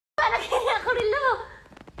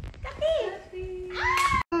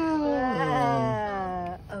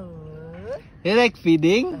You like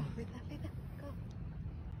feeding?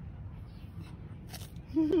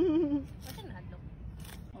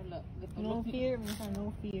 No fear,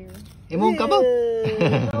 no fear. Imong ka ba?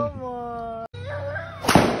 No more.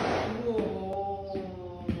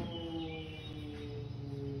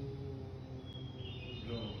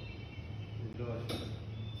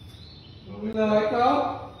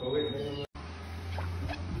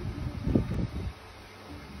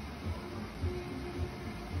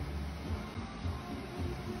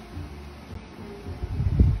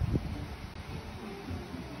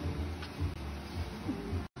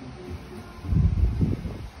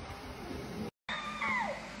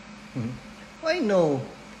 Why no?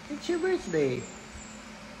 It's your birthday.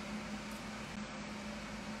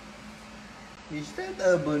 Is that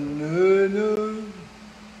a banana?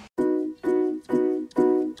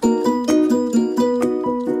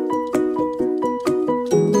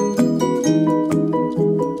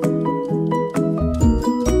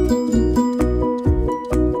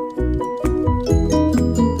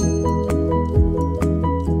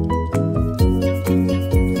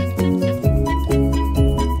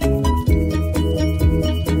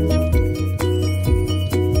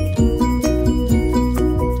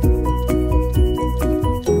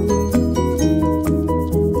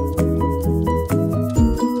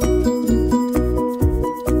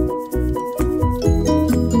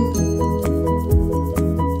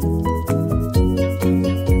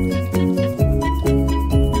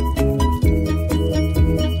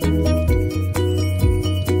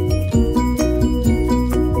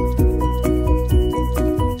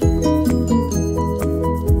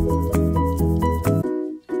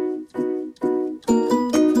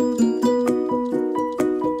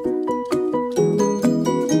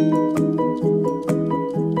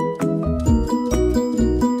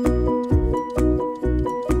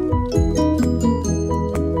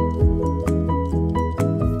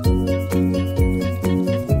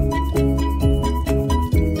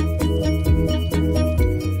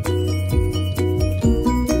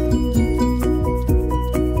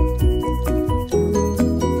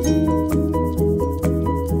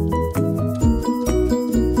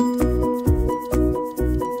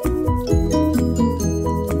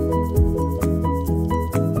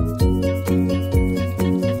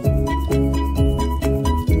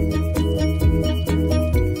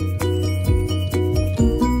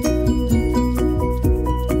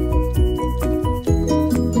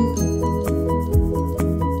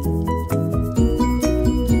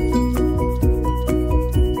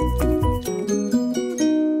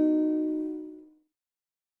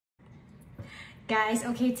 Guys,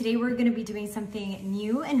 okay, today we're gonna be doing something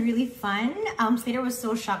new and really fun. Slater was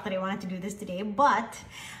so shocked that I wanted to do this today, but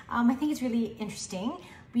I think it's really interesting.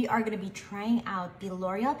 We are gonna be trying out the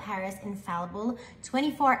L'Oreal Paris Infallible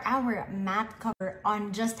 24-hour matte cover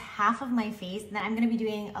on just half of my face. Then I'm gonna be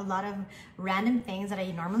doing a lot of random things that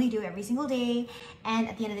I normally do every single day. And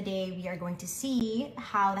at the end of the day, we are going to see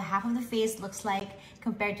how the half of the face looks like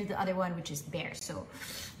compared to the other one, which is bare. So,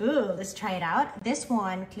 ooh, let's try it out. This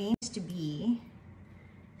one claims to be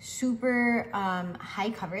super high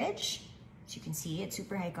coverage. As you can see, it's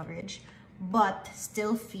super high coverage, but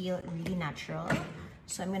still feel really natural.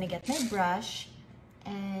 So I'm gonna get my brush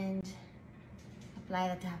and apply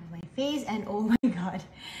that to half of my face. And oh my god,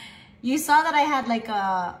 you saw that I had like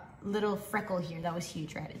a little freckle here that was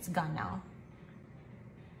huge, right? It's gone now.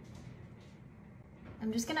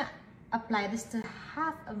 I'm just gonna apply this to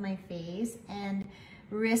half of my face and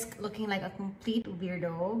risk looking like a complete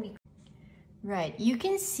weirdo. Right, you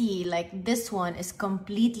can see like this one is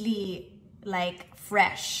completely like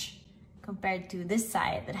fresh compared to this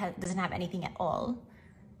side that doesn't have anything at all.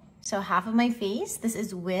 So half of my face, this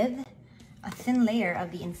is with a thin layer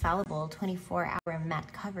of the Infallible 24-hour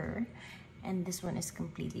matte cover. And this one is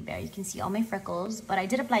completely bare. You can see all my freckles, but I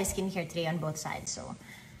did apply skincare today on both sides. So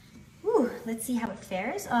whew, let's see how it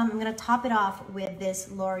fares. I'm gonna top it off with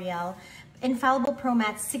this L'Oreal Infallible Pro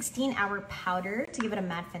Matte 16-hour powder to give it a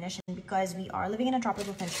matte finish. And because we are living in a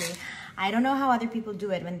tropical country, I don't know how other people do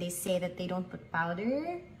it when they say that they don't put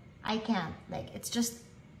powder. I can't. Like, it's just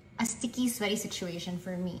a sticky, sweaty situation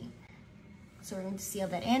for me. So we're going to seal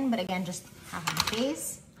that in, but again, just half of the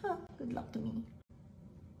face. Huh, good luck to me.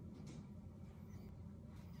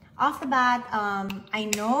 Off the bat, I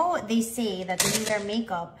know they say that when you wear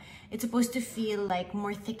makeup, it's supposed to feel like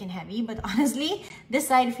more thick and heavy, but honestly, this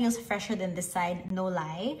side feels fresher than this side, no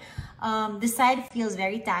lie. This side feels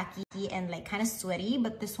very tacky and like kind of sweaty,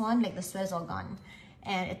 but this one, like the sweat is all gone.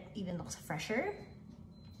 And it even looks fresher.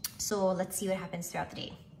 So let's see what happens throughout the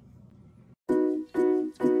day.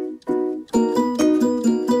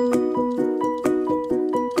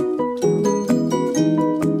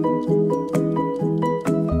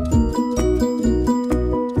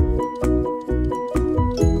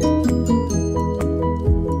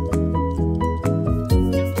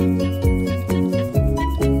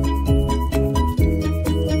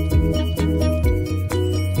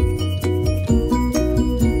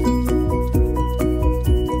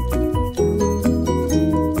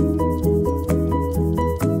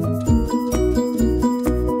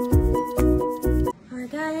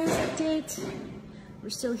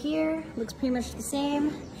 pretty much the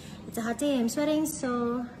same. It's a hot day, I'm sweating,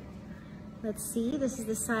 so let's see. This is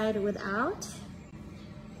the side without.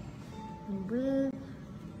 And with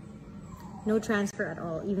no transfer at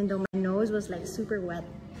all, even though my nose was like super wet.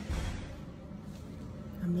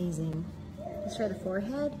 Amazing. Let's try the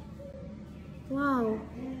forehead. Wow.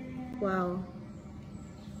 Wow.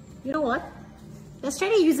 You know what? Let's try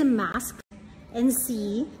to use a mask and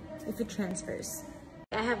see if it transfers.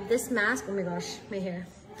 I have this mask. Oh my gosh, my hair.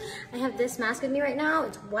 I have this mask with me right now.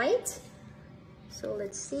 It's white. So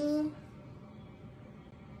let's see.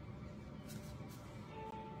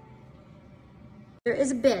 There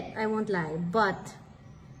is a bit, I won't lie, but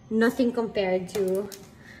nothing compared to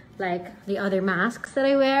like the other masks that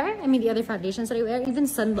I wear. I mean, the other foundations that I wear. Even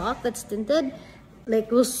sunblock that's tinted, like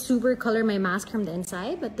will super color my mask from the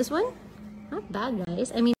inside. But this one, not bad,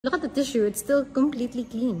 guys. I mean, look at the tissue. It's still completely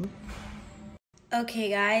clean. Okay,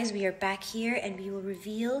 guys, we are back here and we will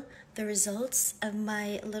reveal the results of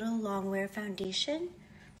my little longwear foundation.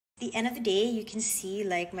 At the end of the day, you can see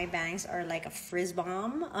like my bangs are like a frizz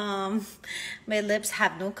bomb. My lips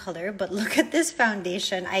have no color, but look at this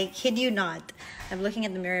foundation. I kid you not. I'm looking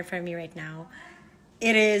at the mirror in front of me right now.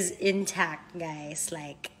 It is intact, guys.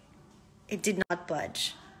 Like, it did not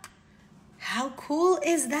budge. How cool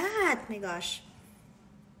is that? My gosh.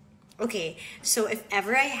 Okay, so if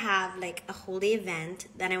ever I have like a whole day event,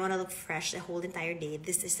 then I want to look fresh the whole entire day,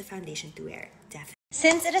 this is the foundation to wear, definitely.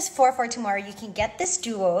 Since it is 4 for tomorrow, you can get this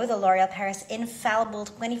duo, the L'Oreal Paris Infallible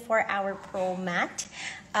 24-Hour Pro Matte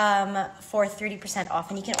for 30% off.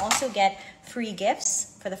 And you can also get free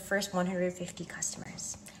gifts for the first 150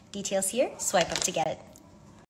 customers. Details here, swipe up to get it.